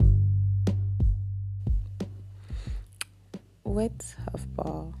Words have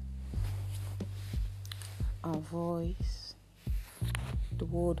power. Our voice, the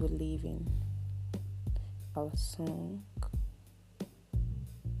world we live in, our song,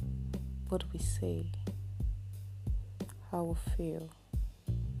 what we say, how we feel.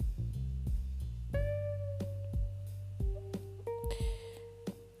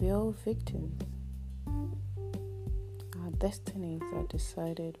 We're all victims. Our destinies are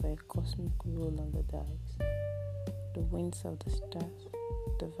decided by a cosmic roll on the dice, the winds of the stars,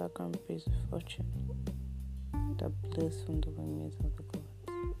 the vagrant breeze of fortune that blows from the wings of the gods.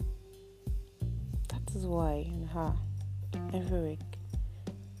 That is why in her every week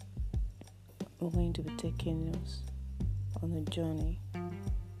we're going to be taking us on a journey,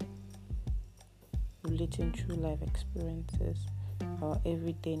 relating true life experiences, our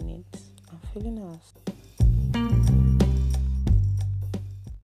everyday needs, and feeling us.